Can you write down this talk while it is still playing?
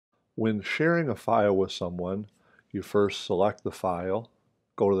When sharing a file with someone, you first select the file,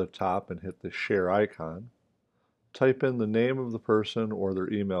 go to the top and hit the share icon, type in the name of the person or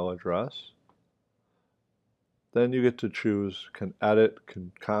their email address. Then you get to choose can edit,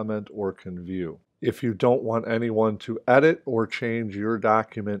 can comment, or can view. If you don't want anyone to edit or change your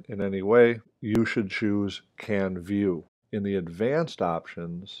document in any way, you should choose can view. In the advanced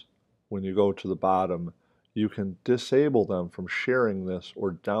options, when you go to the bottom, you can disable them from sharing this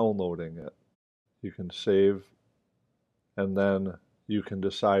or downloading it. You can save, and then you can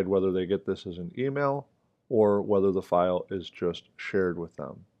decide whether they get this as an email or whether the file is just shared with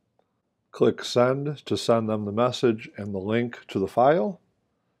them. Click Send to send them the message and the link to the file,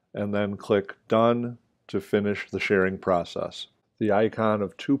 and then click Done to finish the sharing process. The icon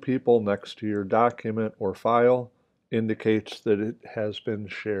of two people next to your document or file indicates that it has been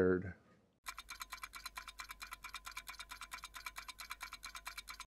shared.